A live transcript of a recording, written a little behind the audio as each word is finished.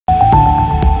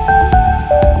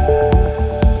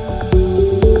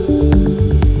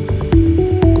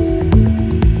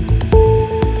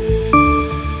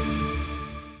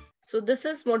this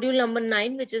is module number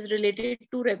 9, which is related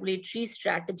to regulatory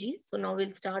strategies. So now we'll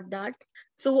start that.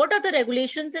 So what are the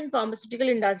regulations in pharmaceutical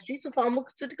industry? So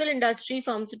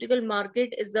pharmaceutical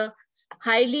market is the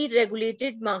highly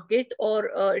regulated market, or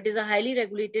it is a highly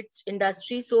regulated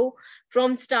industry. So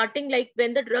from starting, like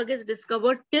when the drug is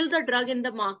discovered till the drug in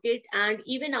the market, and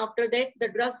even after that, the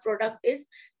drug product is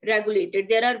regulated.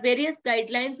 There are various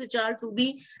guidelines which are to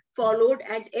be followed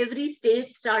at every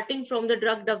stage, starting from the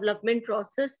drug development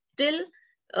process till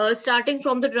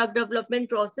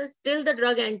the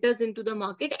drug enters into the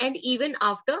market, and even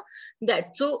after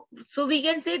that. So we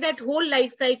can say that whole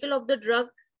life cycle of the drug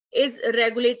is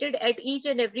regulated at each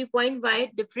and every point by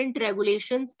different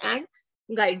regulations and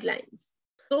guidelines.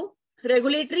 So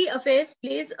regulatory affairs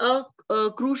plays a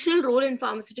crucial role in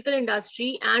pharmaceutical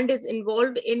industry and is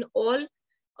involved in all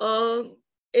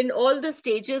the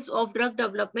stages of drug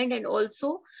development and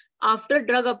also after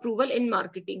drug approval in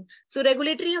marketing. So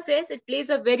regulatory affairs, it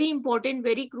plays a very important,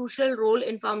 very crucial role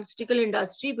in pharmaceutical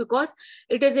industry because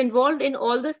it is involved in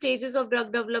all the stages of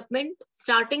drug development,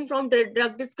 starting from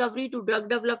drug discovery to drug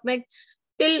development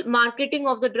till marketing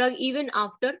of the drug, even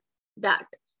after that.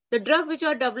 The drug which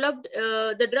are developed,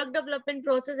 the drug development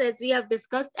process, as we have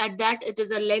discussed, at that it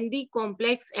is a lengthy,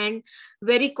 complex and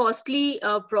very costly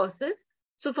process.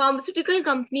 So pharmaceutical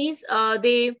companies,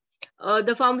 the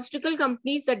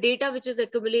data which is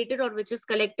accumulated or which is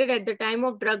collected at the time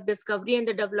of drug discovery and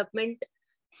the development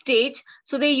stage,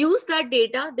 so they use that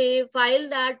data, they file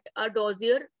that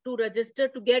dossier to register,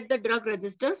 to get the drug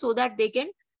registered so that they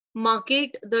can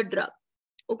market the drug.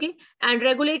 Okay, and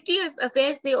regulatory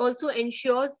affairs, they also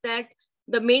ensures that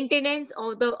the maintenance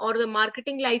of the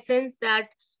marketing license that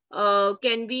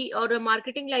can be, or a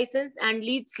marketing license, and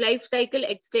leads life cycle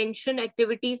extension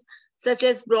activities such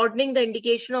as broadening the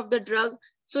indication of the drug.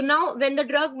 So now when the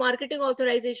drug marketing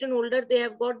authorization holder, they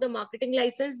have got the marketing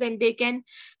license, then they can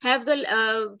have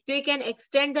they can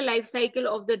extend the life cycle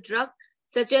of the drug,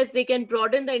 such as they can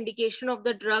broaden the indication of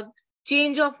the drug,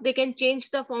 they can change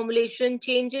the formulation,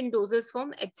 change in doses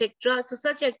form, etc. So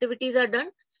such activities are done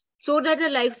so that the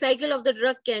life cycle of the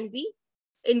drug can be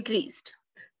increased.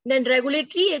 Then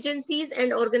regulatory agencies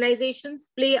and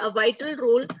organizations play a vital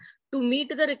role to meet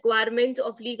the requirements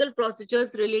of legal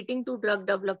procedures relating to drug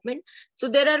development. So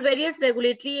there are various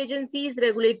regulatory agencies,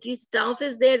 regulatory staff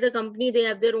is there, the company, they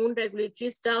have their own regulatory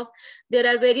staff. There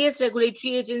are various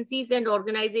regulatory agencies and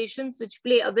organizations which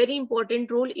play a very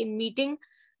important role in meeting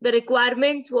the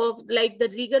requirements of like the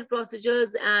legal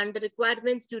procedures and the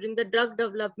requirements during the drug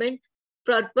development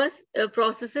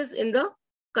processes in the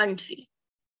country.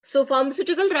 So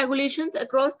pharmaceutical regulations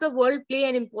across the world play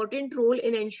an important role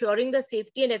in ensuring the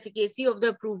safety and efficacy of the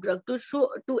approved drug,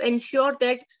 to ensure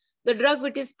that the drug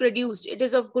which is produced, it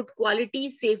is of good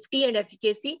quality, safety and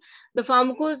efficacy. The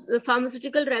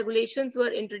pharmaceutical regulations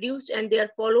were introduced and they are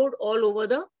followed all over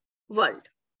the world.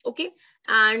 Okay,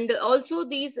 and also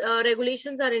these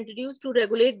regulations are introduced to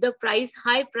regulate the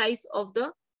high price of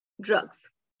the drugs.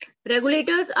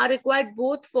 Regulators are required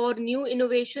both for new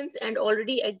innovations and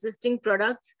already existing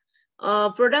products.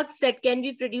 Products that can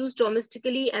be produced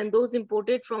domestically and those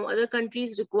imported from other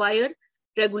countries require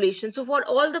regulation. So for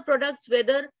all the products,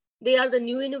 whether they are the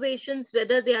new innovations,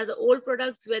 whether they are the old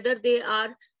products, whether they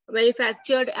are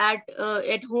manufactured at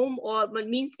home or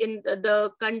means in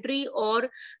the country, or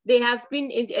they have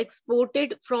been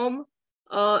exported from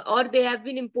or they have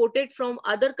been imported from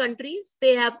other countries,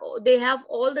 they have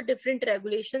all the different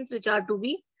regulations which are to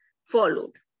be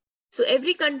followed. So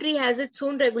every country has its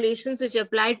own regulations which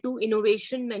apply to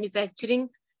innovation, manufacturing,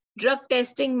 drug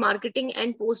testing, marketing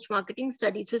and post-marketing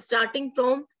studies. So starting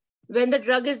from when the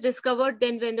drug is discovered,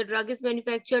 then when the drug is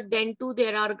manufactured, then too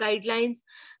there are guidelines.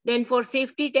 Then for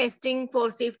safety testing,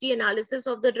 for safety analysis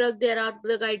of the drug, there are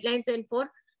the guidelines, and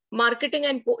for marketing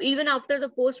and even after the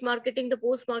post-marketing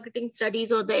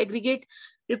studies or the aggregate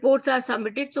reports are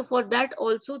submitted. So for that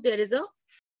also there is a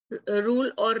rule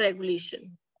or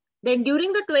regulation. Then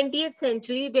during the 20th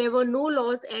century, there were no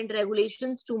laws and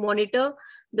regulations to monitor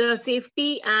the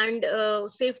safety and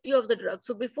safety of the drug.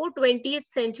 So before 20th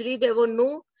century, there were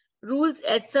no rules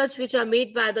as such which are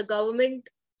made by the government,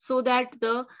 so that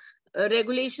the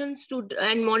regulations to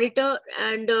and monitor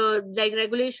and like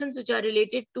regulations which are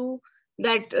related to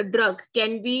that drug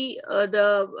can be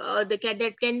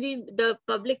the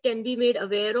public can be made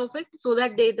aware of it, so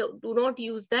that they do not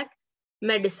use that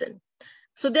medicine.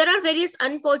 So there are various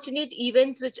unfortunate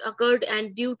events which occurred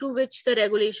and due to which the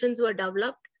regulations were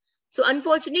developed. So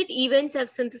unfortunate events have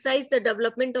synthesized the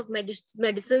development of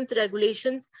medicines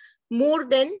regulations more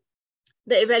than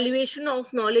the evaluation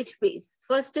of knowledge base.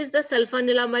 First is the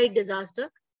sulfanilamide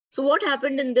disaster. So what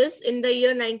happened in this? In the year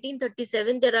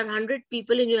 1937, there are 100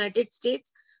 people in United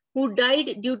States who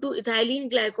died due to ethylene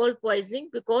glycol poisoning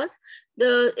because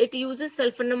it uses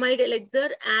sulfonamide elixir,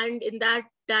 and in that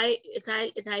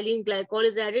ethylene glycol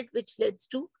is added, which leads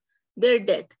to their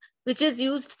death, which is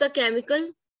used the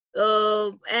chemical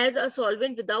as a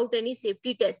solvent without any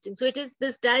safety testing. So it is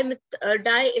this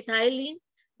diethylene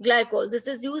glycol. This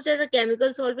is used as a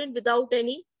chemical solvent without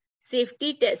any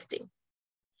safety testing.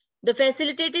 The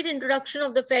facilitated introduction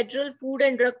of the Federal Food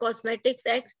and Drug Cosmetics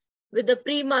Act with the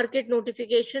pre-market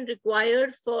notification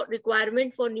requirement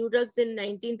for new drugs in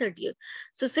 1938.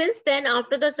 So since then,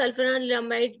 after the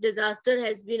sulfonamide disaster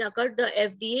has been occurred, the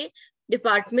FDA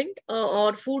department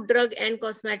or Food, Drug and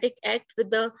Cosmetic Act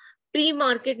with the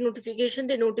pre-market notification,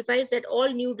 they notifies that all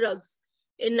new drugs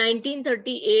in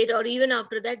 1938 or even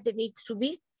after that, they needs to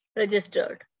be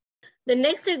registered. The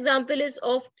next example is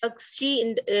of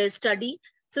Tuskegee study.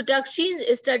 So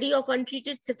Tuskegee study of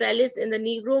untreated syphilis in the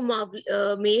Negro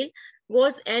male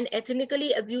was an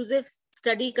ethnically abusive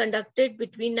study conducted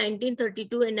between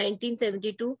 1932 and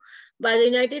 1972 by the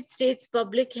United States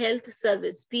Public Health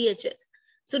Service, PHS.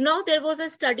 So now there was a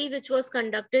study which was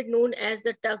conducted known as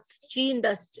the Tuskegee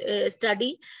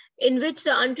study, in which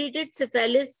the untreated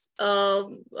syphilis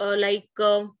to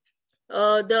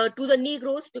the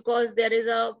Negroes, because there is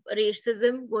a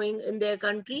racism going in their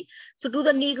country. So to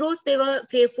the Negroes, they were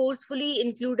forcefully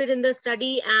included in the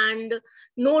study, and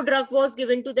no drug was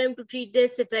given to them to treat their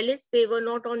syphilis. They were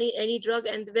not on any drug,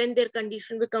 and when their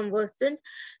condition become worsened,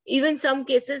 even some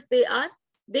cases they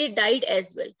died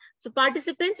as well. So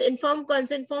participants' informed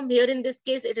consent form here in this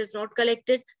case, it is not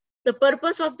collected. The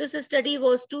purpose of this study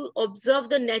was to observe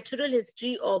the natural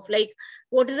history of, like,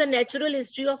 what is the natural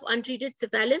history of untreated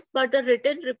syphilis, but the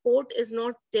written report is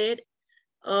not there,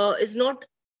 a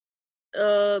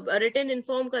written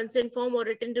informed consent form or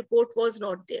written report was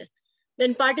not there.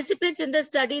 Then participants in the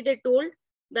study, they told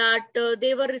that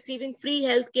they were receiving free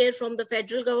health care from the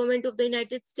federal government of the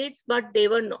United States, but they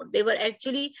were not. They were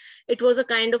actually, it was a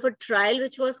kind of a trial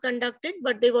which was conducted,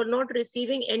 but they were not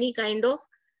receiving any kind of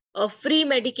free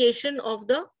medication of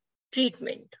the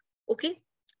treatment. Okay.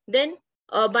 Then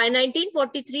by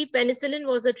 1943, penicillin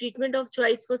was a treatment of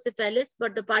choice for syphilis,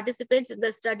 but the participants in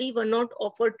the study were not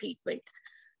offered treatment.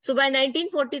 So by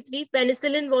 1943,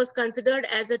 penicillin was considered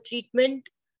as a treatment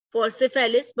for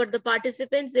syphilis, but the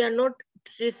participants, they are not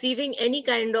receiving any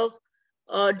kind of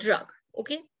drug.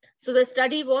 Okay. So the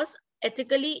study was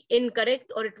ethically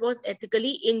incorrect, or it was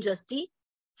ethically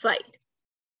unjustified.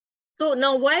 So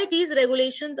now, why these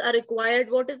regulations are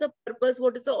required? What is the purpose?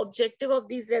 What is the objective of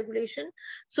these regulations?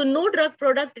 So no drug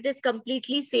product, it is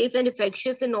completely safe and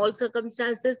infectious in all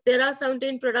circumstances. There are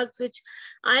certain products which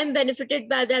I am benefited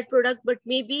by that product, but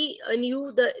maybe in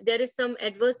you, there is some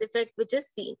adverse effect which is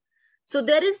seen. So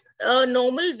there is a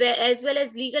normal as well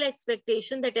as legal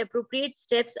expectation that appropriate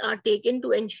steps are taken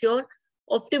to ensure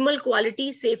optimal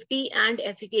quality, safety, and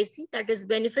efficacy, that is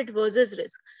benefit versus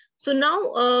risk. So now,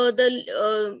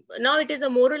 now it is a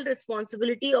moral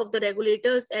responsibility of the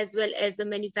regulators as well as the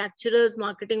manufacturers,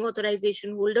 marketing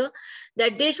authorization holder,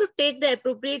 that they should take the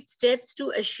appropriate steps to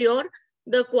assure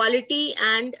the quality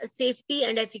and safety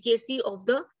and efficacy of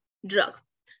the drug.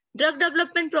 Drug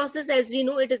development process, as we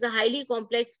know, it is a highly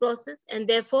complex process, and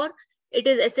therefore it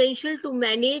is essential to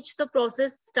manage the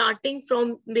process starting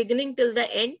from beginning till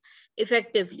the end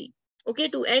effectively. Okay,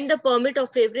 to end the permit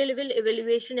of favorable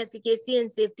evaluation, efficacy,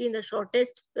 and safety in the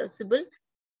shortest possible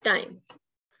time.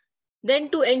 Then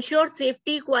to ensure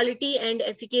safety, quality, and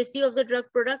efficacy of the drug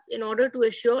products in order to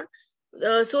assure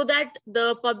so that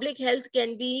the public health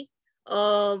can be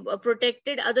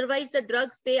protected. Otherwise, the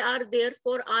drugs, they are there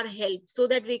for our help so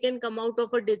that we can come out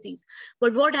of a disease.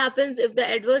 But what happens if the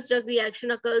adverse drug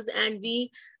reaction occurs and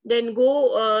we then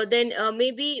go,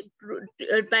 maybe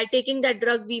by taking that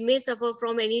drug, we may suffer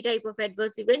from any type of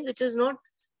adverse event, which is not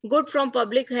good from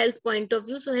public health point of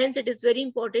view. So hence, it is very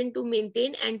important to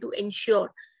maintain and to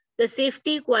ensure the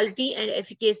safety, quality, and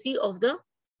efficacy of the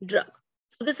drug.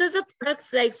 So this is a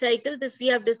product life cycle. This we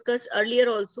have discussed earlier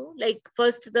also. Like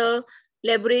first, the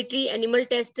laboratory animal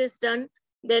test is done,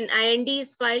 then IND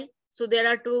is filed. So there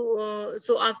are two.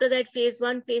 So after that, phase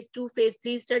 1, phase 2, phase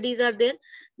 3 studies are there.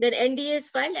 Then NDA is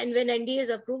filed, and when NDA is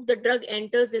approved, the drug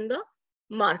enters in the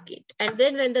market. And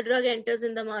then when the drug enters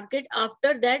in the market,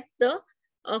 after that, the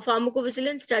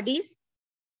pharmacovigilance studies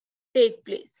take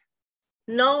place.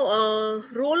 Now,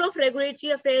 role of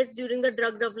regulatory affairs during the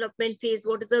drug development phase.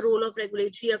 What is the role of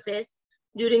regulatory affairs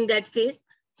during that phase?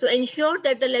 So ensure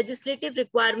that the legislative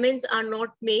requirements are not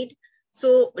made.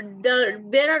 So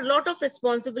there are a lot of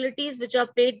responsibilities which are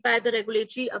played by the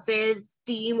regulatory affairs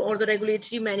team or the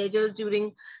regulatory managers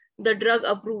during the drug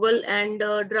approval and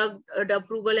the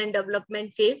approval and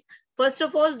development phase. First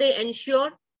of all, they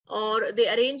ensure or they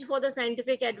arrange for the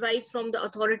scientific advice from the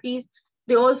authorities.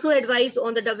 They also advise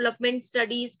on the development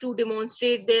studies to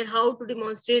demonstrate how to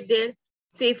demonstrate their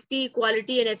safety,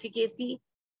 quality, and efficacy.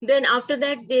 Then after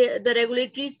that, the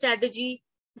regulatory strategy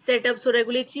set up. So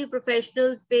regulatory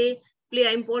professionals, they play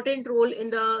an important role in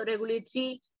the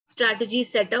regulatory strategy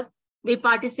setup. They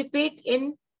participate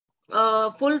in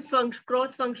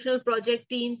cross-functional project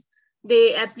teams.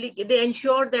 They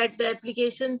ensure that the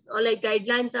applications or like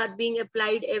guidelines are being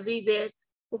applied everywhere.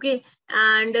 Okay,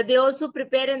 and they also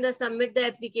prepare and they submit the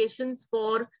applications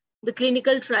for the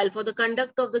clinical trial, for the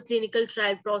conduct of the clinical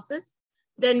trial process.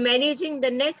 Then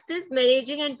the next is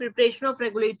managing and preparation of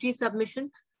regulatory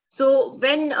submission. So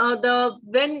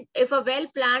if a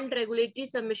well-planned regulatory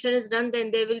submission is done,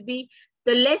 then there will be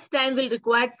the less time will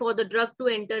required for the drug to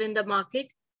enter in the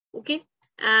market. Okay,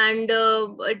 and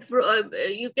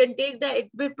you can take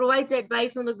it provides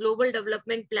advice on the global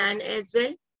development plan as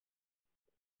well.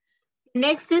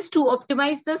 Next is to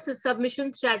optimize the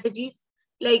submission strategies.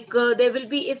 Like there will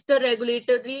be, if the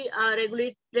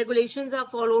regulations are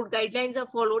followed, guidelines are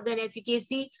followed, then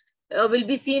efficacy will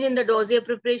be seen in the dossier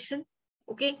preparation.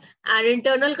 Okay, and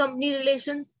internal company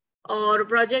relations or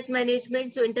project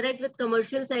management, so interact with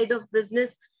commercial side of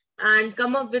business and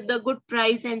come up with the good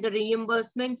price and the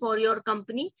reimbursement for your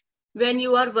company when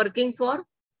you are working for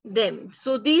them.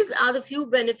 So these are the few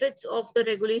benefits of the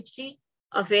regulatory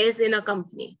affairs in a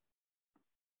company.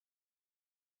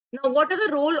 Now, what are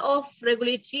the role of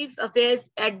regulatory affairs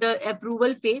at the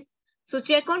approval phase? So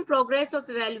check on progress of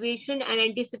evaluation and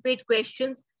anticipate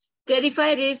questions,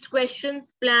 clarify raised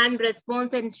questions, plan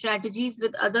response and strategies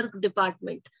with other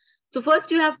department. So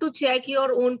first you have to check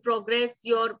your own progress,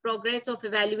 your progress of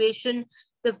evaluation.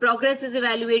 The progress is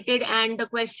evaluated and the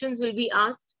questions will be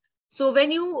asked. So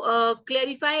when you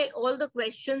clarify all the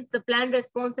questions, the plan,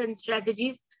 response and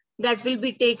strategies, that will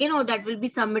be taken or that will be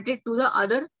submitted to the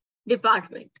other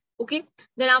department. Okay.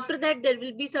 Then after that, there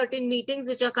will be certain meetings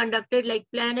which are conducted, like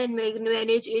plan and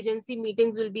manage agency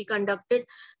meetings will be conducted,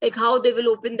 like how they will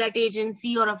open that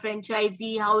agency or a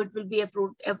franchisee, how it will be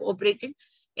operated.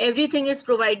 Everything is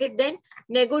provided. Then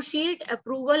negotiate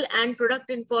approval and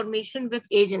product information with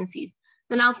agencies.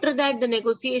 Then after that, the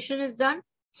negotiation is done.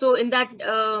 So in that,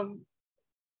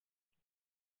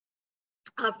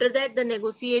 after that, the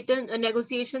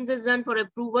negotiations is done for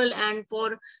approval and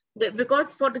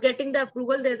because for getting the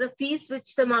approval, there's a fees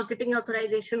which the marketing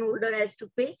authorization holder has to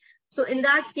pay. So in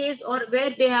that case, or where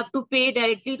they have to pay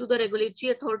directly to the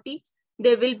regulatory authority,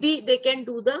 they can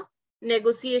do the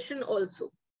negotiation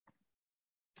also.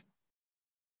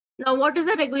 Now, what is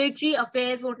the regulatory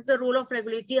affairs? What is the role of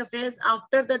regulatory affairs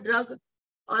after the drug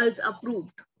is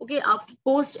approved? Okay, after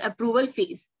post-approval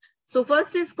phase. So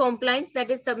first is compliance,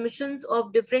 that is submissions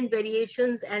of different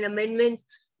variations and amendments,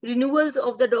 renewals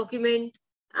of the document,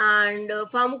 and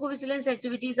pharmacovigilance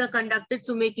activities are conducted.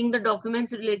 So making the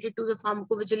documents related to the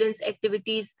pharmacovigilance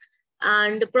activities,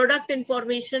 and the product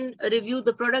information review,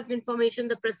 the product information,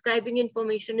 the prescribing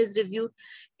information is reviewed.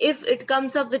 If it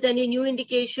comes up with any new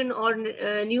indication or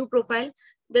new profile,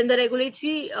 then the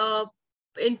regulatory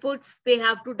inputs, they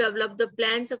have to develop the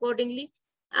plans accordingly.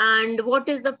 And what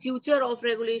is the future of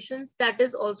regulations, that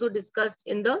is also discussed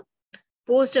in the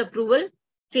post-approval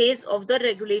phase of the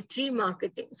regulatory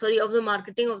marketing, of the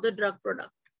marketing of the drug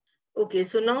product. Okay,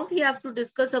 so now we have to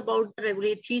discuss about the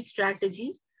regulatory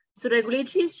strategy. So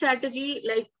regulatory strategy,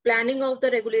 like planning of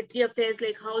the regulatory affairs,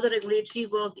 like how the regulatory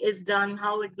work is done,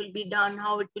 how it will be done,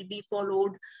 how it will be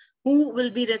followed, who will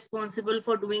be responsible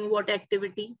for doing what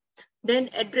activity. Then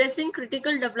addressing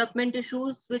critical development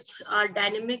issues which are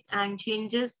dynamic and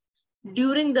changes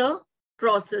during the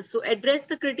process. So address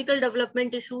the critical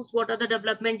development issues. What are the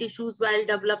development issues while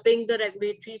developing the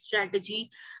regulatory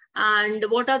strategy, and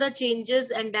what are the changes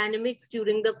and dynamics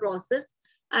during the process?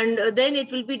 And then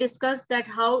it will be discussed that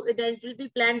then it will be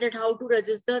planned that how to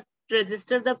register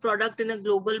the product in a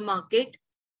global market.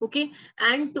 Okay,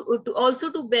 and also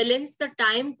to balance the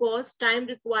time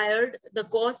required, the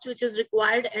cost which is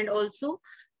required, and also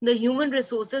the human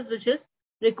resources which is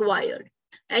required.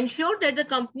 Ensure that the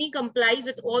company comply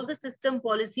with all the system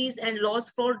policies and laws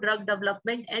for drug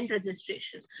development and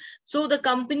registration. So the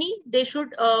company, they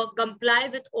should comply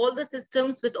with all the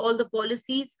systems, with all the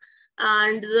policies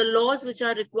and the laws which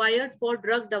are required for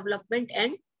drug development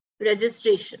and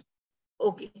registration.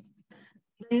 Okay.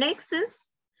 The next is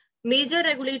major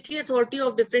regulatory authority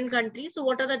of different countries. So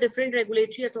what are the different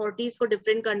regulatory authorities for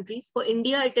different countries? For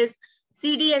India, it is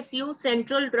CDSU,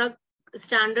 Central Drug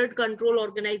Standard Control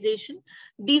Organization.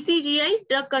 DCGI,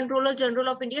 Drug Controller General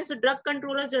of India. So Drug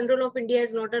Controller General of India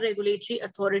is not a regulatory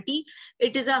authority.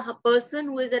 It is a person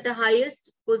who is at a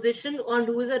highest position and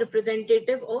who is a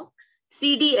representative of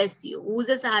CDSCO, who is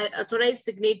an authorized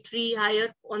signatory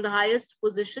higher on the highest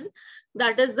position.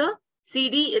 That is the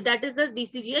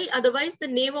DCGI. Otherwise, the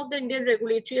name of the Indian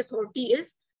regulatory authority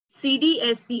is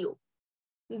CDSCO.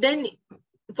 Then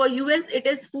for US, it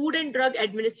is Food and Drug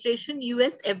Administration,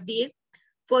 US FDA.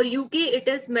 For UK, it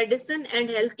is Medicine and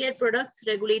Healthcare Products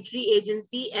Regulatory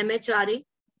Agency, MHRA.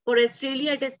 For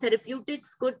Australia, it is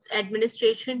Therapeutics Goods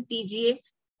Administration, TGA.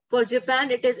 For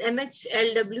Japan, it is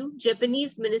MHLW,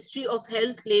 Japanese Ministry of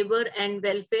Health, Labor and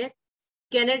Welfare.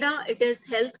 Canada, it is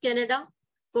Health Canada.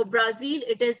 For Brazil,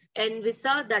 it is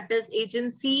Anvisa, that is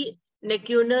Agency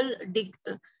Nacional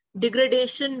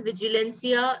Degradation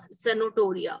Vigilancia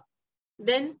Sanatoria.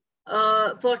 Then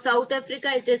for South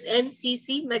Africa, it is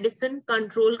MCC, Medicine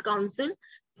Control Council.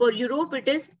 For Europe, it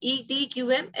is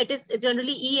ETQM. It is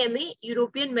generally EMA,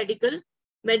 European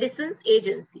Medicines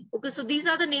Agency. Okay, so these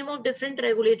are the name of different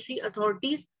regulatory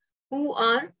authorities who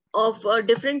are of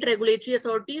different regulatory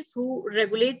authorities who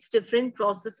regulates different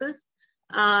processes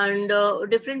and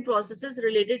different processes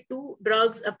related to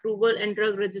drugs approval and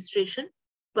drug registration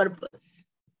purpose.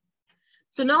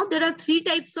 So now there are three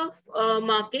types of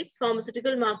markets,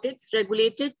 pharmaceutical markets: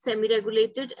 regulated,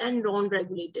 semi-regulated, and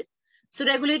non-regulated. So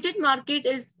regulated market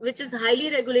is which is highly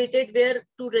regulated, where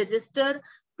to register,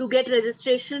 to get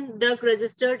registration, drug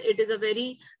registered, it is a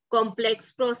very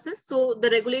complex process. So the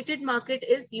regulated market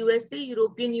is USA,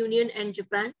 European Union, and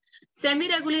Japan.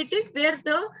 Semi-regulated, where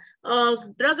the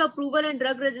drug approval and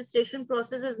drug registration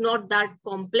process is not that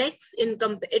complex.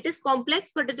 It is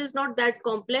complex, but it is not that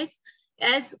complex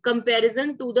as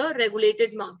comparison to the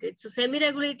regulated market. So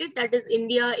semi-regulated, that is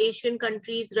India, Asian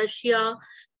countries, Russia,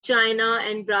 China,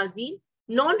 and Brazil.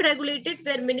 Non-regulated,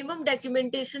 where minimum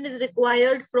documentation is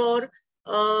required for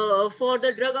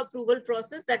the drug approval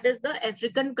process, that is the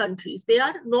African countries. They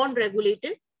are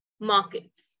non-regulated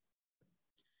markets.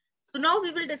 So now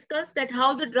we will discuss that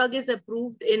how the drug is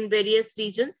approved in various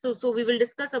regions. So we will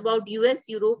discuss about US,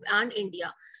 Europe, and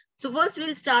India. So first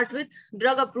we'll start with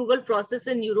drug approval process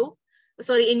in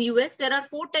in US. There are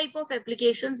 4 types of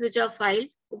applications which are filed.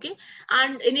 Okay,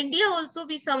 and in India also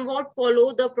we somewhat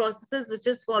follow the processes which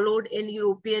is followed in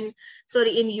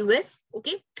in US.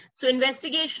 Okay, so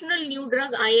investigational new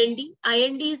drug,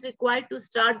 IND is required to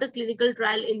start the clinical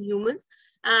trial in humans,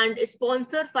 and a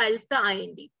sponsor files the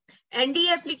IND. NDA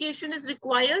application is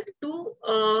required to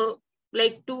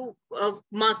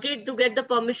market, to get the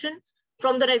permission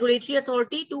from the regulatory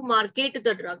authority to market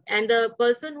the drug, and the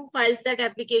person who files that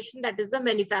application, that is the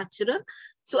manufacturer.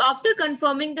 So after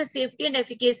confirming the safety and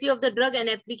efficacy of the drug, an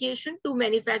application to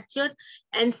manufacture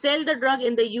and sell the drug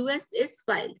in the US is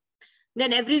filed.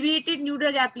 Then abbreviated new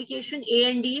drug application,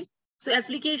 ANDA. So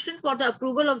application for the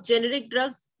approval of generic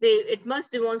drugs, it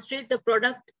must demonstrate the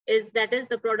product is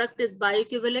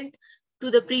bioequivalent to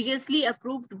the previously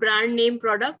approved brand name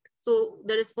product. So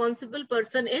the responsible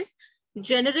person is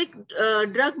generic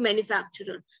drug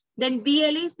manufacturer. Then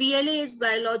BLA is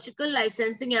biological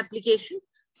licensing application.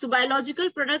 So biological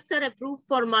products are approved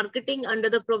for marketing under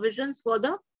the provisions for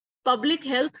the Public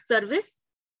Health Service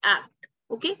Act.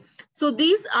 Okay, so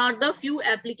these are the few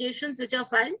applications which are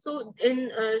filed. So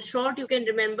in short, you can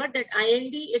remember that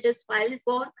IND, it is filed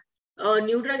for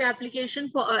new drug application.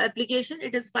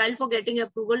 It is filed for getting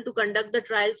approval to conduct the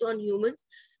trials on humans.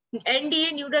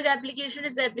 NDA, new drug application,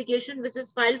 is the application which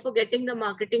is filed for getting the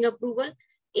marketing approval.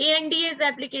 ANDA is the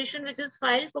application which is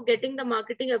filed for getting the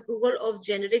marketing approval of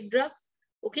generic drugs.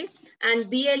 Okay, and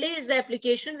BLA is the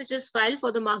application which is filed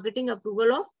for the marketing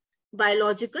approval of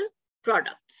biological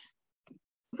products.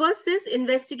 First is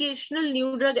investigational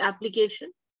new drug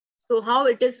application. So how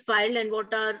it is filed and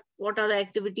what are the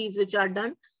activities which are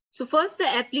done. So first, the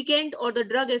applicant or the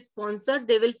drug is sponsored.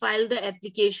 They will file the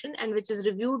application, and which is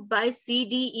reviewed by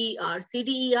CDER.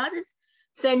 CDER is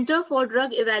Center for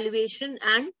Drug Evaluation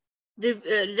and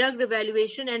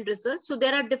Research. So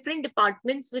there are different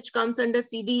departments which comes under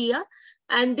CDER,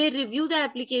 and they review the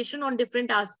application on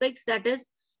different aspects, that is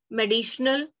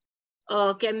medicinal,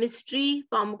 chemistry,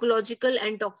 pharmacological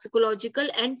and toxicological,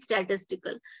 and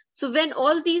statistical. So when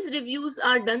all these reviews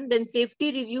are done, then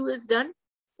safety review is done.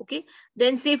 Okay,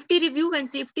 then safety review, when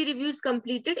safety review is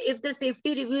completed, if the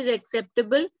safety review is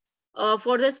acceptable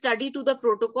for the study to the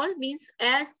protocol, means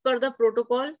as per the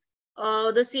protocol,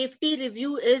 the safety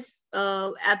review is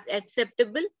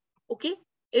acceptable. Okay,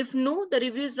 if no, the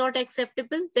review is not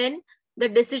acceptable, then the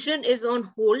decision is on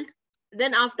hold.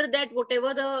 Then after that,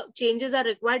 whatever the changes are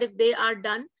required, if they are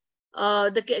done,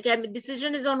 the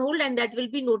decision is on hold, and that will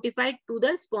be notified to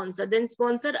the sponsor. Then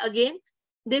sponsor again,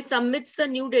 they submits the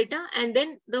new data, and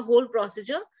then the whole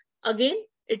procedure again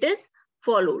it is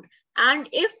followed. And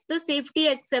if the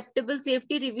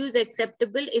safety review is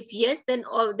acceptable, if yes, then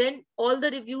all the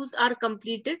reviews are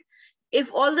completed.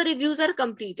 If all the reviews are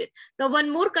completed, now one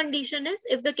more condition is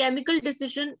if the chemical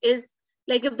decision is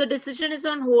like, if the decision is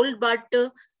on hold, but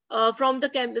from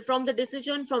the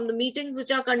decision, from the meetings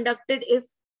which are conducted, if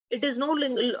it is no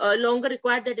longer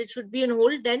required that it should be on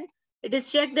hold, then it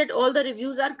is checked that all the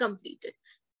reviews are completed.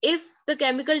 If the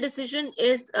chemical decision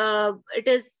is, if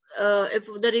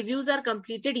the reviews are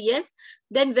completed, yes,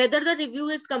 then whether the review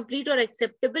is complete or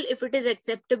acceptable. If it is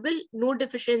acceptable, no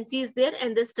deficiency is there,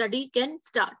 and the study can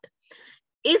start.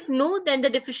 If no, then the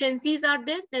deficiencies are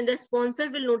there, then the sponsor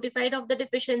will notify of the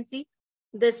deficiency.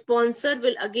 The sponsor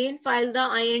will again file the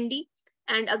IND,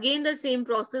 and again the same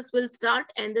process will start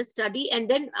and the study. And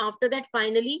then after that,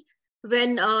 finally,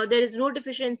 when there is no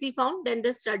deficiency found, then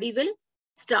the study will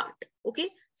start. Okay,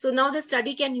 so now the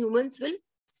study in humans will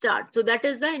start. So that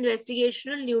is the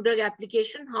investigational new drug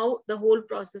application, how the whole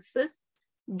process is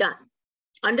done.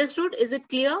 Understood? Is it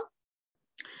clear?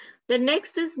 The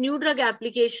next is new drug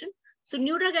application. So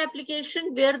new drug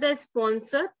application, where the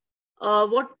sponsor,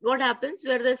 what happens,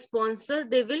 where the sponsor,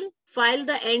 they will file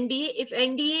the NDA. If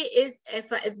NDA is,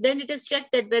 then it is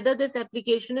checked that whether this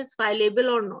application is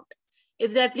fileable or not.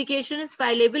 If the application is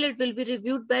fileable, it will be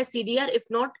reviewed by CDR. If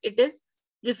not, it is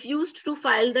refused to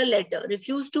file the letter.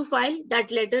 Refused to file, that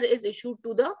letter is issued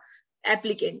to the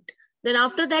applicant. Then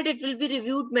after that, it will be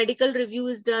reviewed. Medical review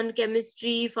is done,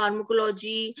 chemistry,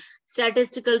 pharmacology,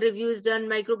 statistical review is done,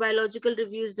 microbiological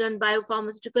review is done,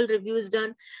 biopharmaceutical review is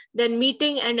done. Then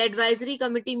meeting and advisory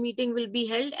committee meeting will be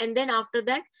held. And then after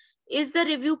that, is the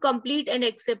review complete and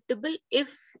acceptable?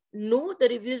 If no, the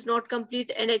review is not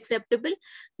complete and acceptable,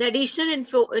 the additional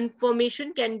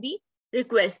information can be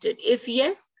requested. If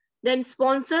yes, then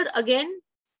sponsor again,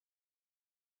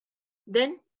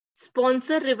 then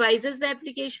sponsor revises the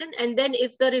application. And then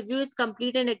if the review is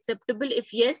complete and acceptable,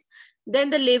 if yes,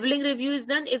 then the labeling review is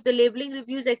done. If the labeling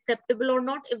review is acceptable or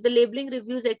not, if the labeling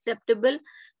review is acceptable,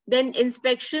 then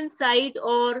inspection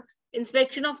of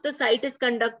the site is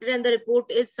conducted and the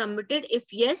report is submitted.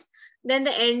 If yes, then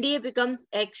the NDA becomes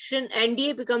active,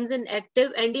 NDA becomes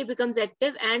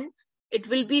active, and it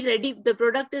will be ready, the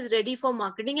product is ready for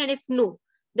marketing. And if no,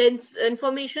 then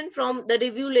information from the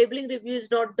labeling review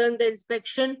is not done, the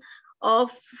inspection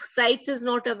of sites is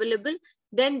not available,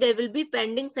 then there will be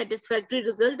pending satisfactory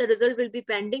result. The result will be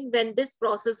pending. When this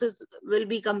process will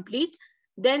be complete,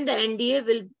 then the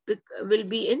NDA will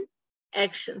be in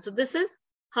action. So this is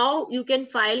how you can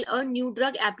file a new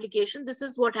drug application. This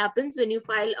is what happens when you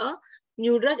file a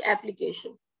new drug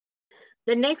application.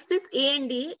 The next is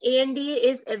ANDA. ANDA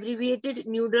is abbreviated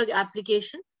new drug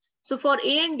application. So for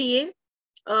ANDA,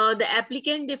 the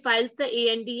applicant files the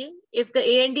ANDA. If the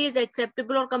ANDA is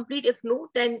acceptable or complete, if no,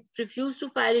 then refuse to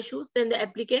file issues, then the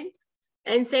applicant,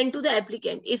 and send to the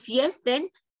applicant. If yes, then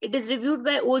it is reviewed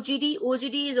by OGD.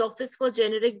 OGD is Office for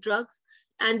Generic Drugs,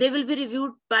 and they will be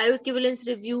reviewed bioequivalence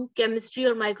review, chemistry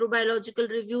or microbiological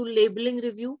review, labeling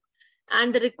review,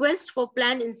 and the request for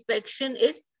plan inspection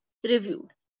is reviewed.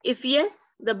 If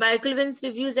yes, the bioequivalence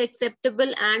review is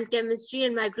acceptable and chemistry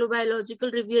and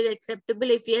microbiological review is acceptable.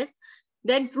 If yes,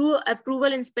 then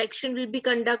pre-approval inspection will be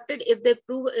conducted. If the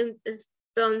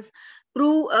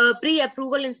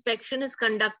pre-approval inspection is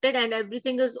conducted and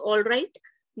everything is all right,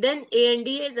 then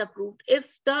ANDA is approved.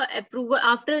 If the approval,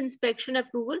 after inspection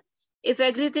approval, if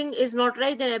everything is not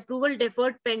right, then approval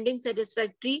deferred pending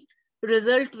satisfactory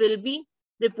result will be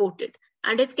reported.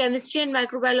 And if chemistry and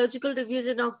microbiological reviews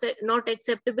is not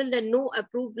acceptable, then no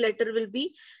approved letter will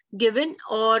be given.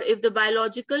 Or if the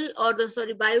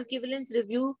bioequivalence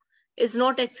review is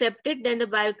not accepted, then the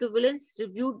bioequivalence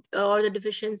review or the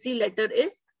deficiency letter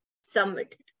is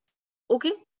submitted.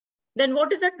 Okay. Then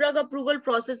what is the drug approval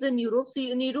process in Europe? So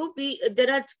in Europe,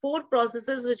 there are 4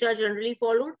 processes which are generally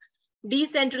followed: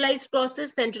 decentralized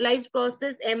process, centralized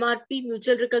process, MRP,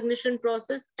 mutual recognition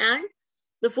process, and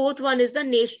the 4th one is the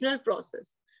national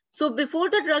process. So before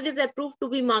the drug is approved to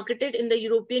be marketed in the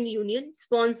European Union,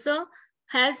 sponsor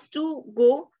has to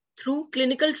go through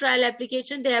clinical trial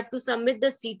application. They have to submit the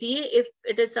CTA if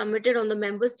it is submitted on the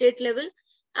member state level,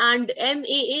 and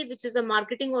MAA, which is a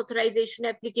marketing authorization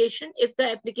application, if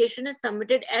the application is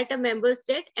submitted at a member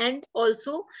state and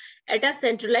also at a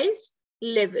centralized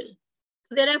level.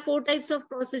 There are 4 types of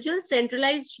procedures: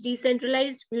 centralized,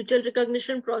 decentralized, mutual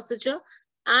recognition procedure,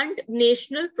 and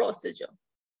national procedure.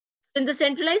 In the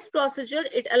centralized procedure,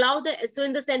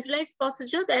 in the centralized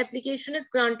procedure, the application is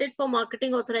granted for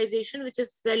marketing authorization, which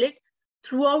is valid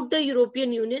throughout the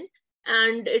European Union,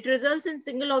 and it results in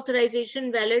single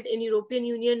authorization valid in European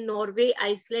Union, Norway,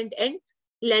 Iceland, and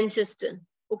Liechtenstein.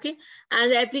 Okay,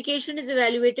 and the application is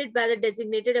evaluated by the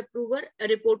designated approver, a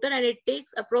reporter, and it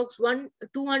takes approx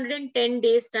 210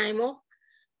 days time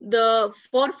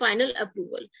for final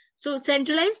approval. So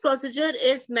centralized procedure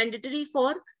is mandatory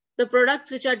for the products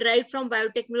which are derived from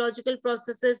biotechnological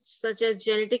processes such as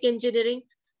genetic engineering,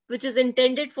 which is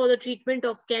intended for the treatment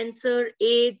of cancer,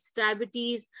 AIDS,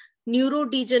 diabetes,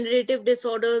 neurodegenerative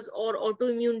disorders, or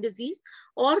autoimmune disease,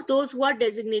 or those who are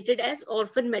designated as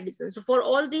orphan medicines. So for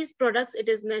all these products, it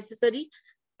is necessary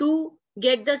to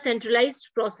get the centralized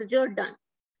procedure done.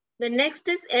 The next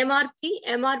is MRP.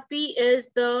 MRP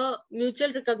is the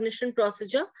mutual recognition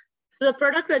procedure. So the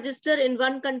product register in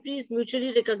one country is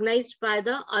mutually recognized by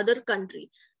the other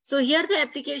country. So here the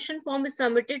application form is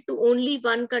submitted to only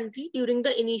one country during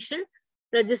the initial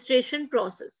registration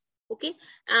process. Okay,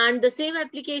 and the same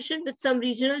application with some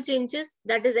regional changes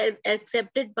that is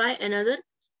accepted by another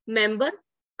member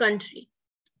country.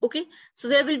 Okay, so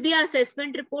there will be an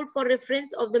assessment report for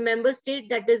reference of the member state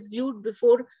that is viewed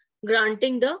before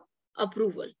granting the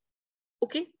approval.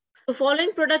 Okay, the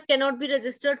following product cannot be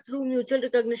registered through mutual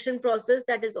recognition process,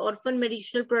 that is orphan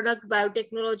medicinal product,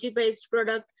 biotechnology based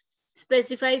product,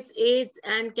 specified AIDS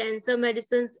and cancer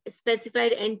medicines,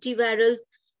 specified antivirals,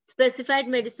 specified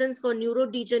medicines for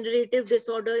neurodegenerative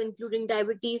disorder including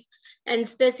diabetes, and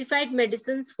specified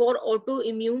medicines for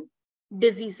autoimmune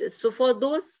diseases. So for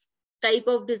those type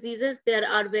of diseases, there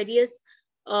are various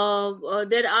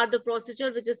there are the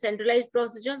procedure which is centralized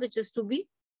procedure which is to be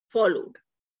followed.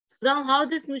 Now, how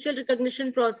this mutual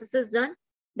recognition process is done?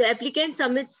 The applicant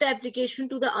submits the application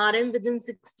to the RM within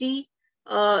 60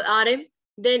 RM.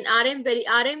 Then RMS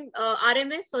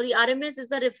is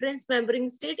the reference membrane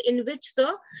state in which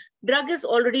the drug is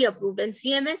already approved, and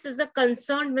CMS is the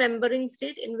concerned membrane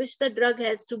state in which the drug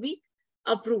has to be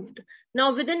approved.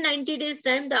 Now, within 90 days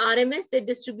time, the RMS they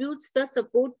distributes the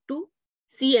support to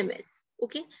CMS.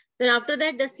 Okay. Then after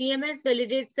that, the CMS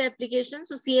validates the application.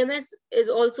 So CMS is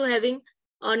also having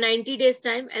 90 days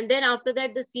time, and then after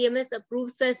that, the CMS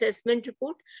approves the assessment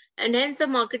report, and hence the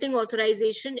marketing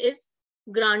authorization is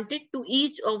granted to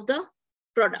each of the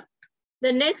product.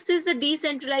 The next is the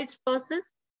decentralized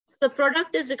process. The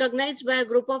product is recognized by a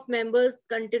group of member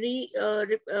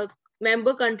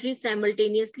countries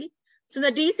simultaneously. So the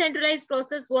decentralized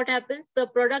process, what happens? The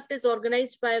product is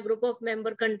organized by a group of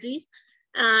member countries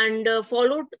and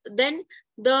followed. Then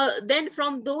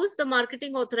from those, the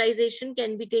marketing authorization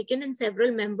can be taken in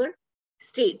several member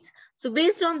states. So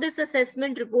based on this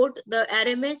assessment report, the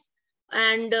RMS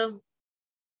and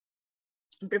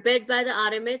prepared by the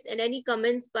RMS and any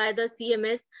comments by the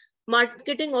CMS,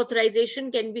 marketing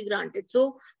authorization can be granted.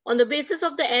 So on the basis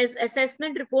of the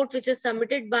assessment report which is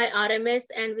submitted by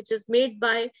RMS and which is made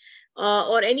by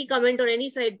or any comment or any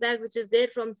feedback which is there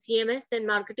from CMS, then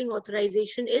marketing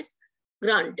authorization is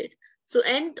granted. So,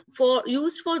 and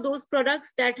used for those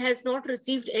products that has not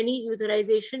received any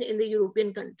authorization in the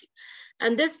European country.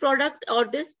 And this product or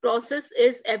this process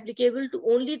is applicable to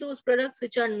only those products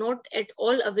which are not at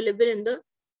all available in the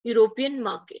European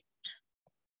market.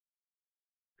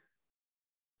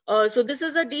 So this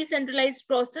is a decentralized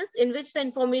process in which the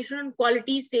information on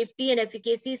quality, safety, and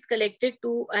efficacy is collected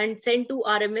to and sent to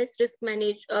RMS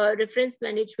reference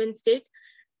management state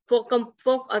for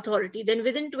authority. Then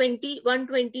within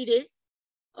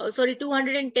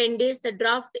 210 days, the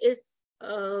draft is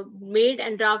made,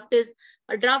 and a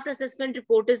draft assessment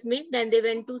report is made. Then they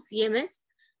went to CMS,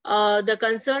 the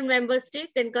concerned member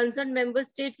state. Then concerned member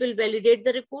state will validate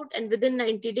the report, and within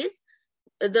 90 days,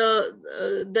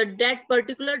 that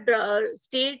particular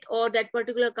state or that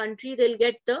particular country, they'll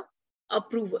get the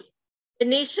approval. The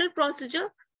national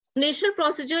procedure,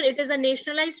 it is a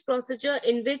nationalized procedure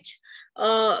in which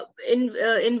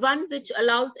in one which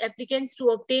allows applicants to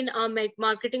obtain a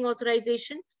marketing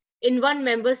authorization in one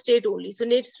member state only. So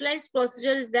nationalized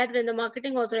procedure is that when the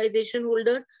marketing authorization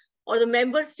holder or the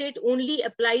member state only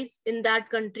applies in that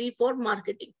country for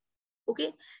marketing.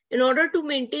 Okay, in order to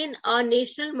maintain a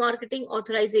national marketing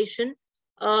authorization,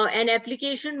 an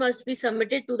application must be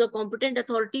submitted to the competent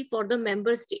authority for the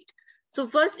member state. So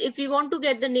first, if we want to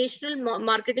get the national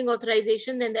marketing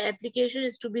authorization, then the application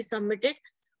is to be submitted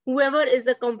whoever is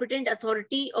the competent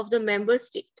authority of the member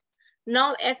state.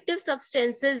 Now, active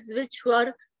substances which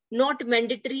were not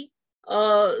mandatory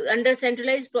under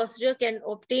centralized procedure can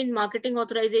obtain marketing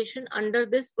authorization under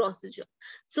this procedure.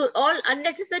 So all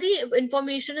unnecessary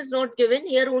information is not given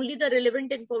here, only the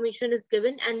relevant information is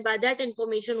given, and by that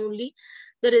information only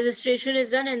the registration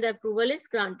is done and the approval is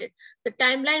granted. The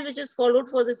timeline which is followed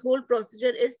for this whole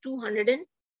procedure is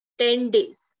 210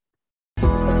 days.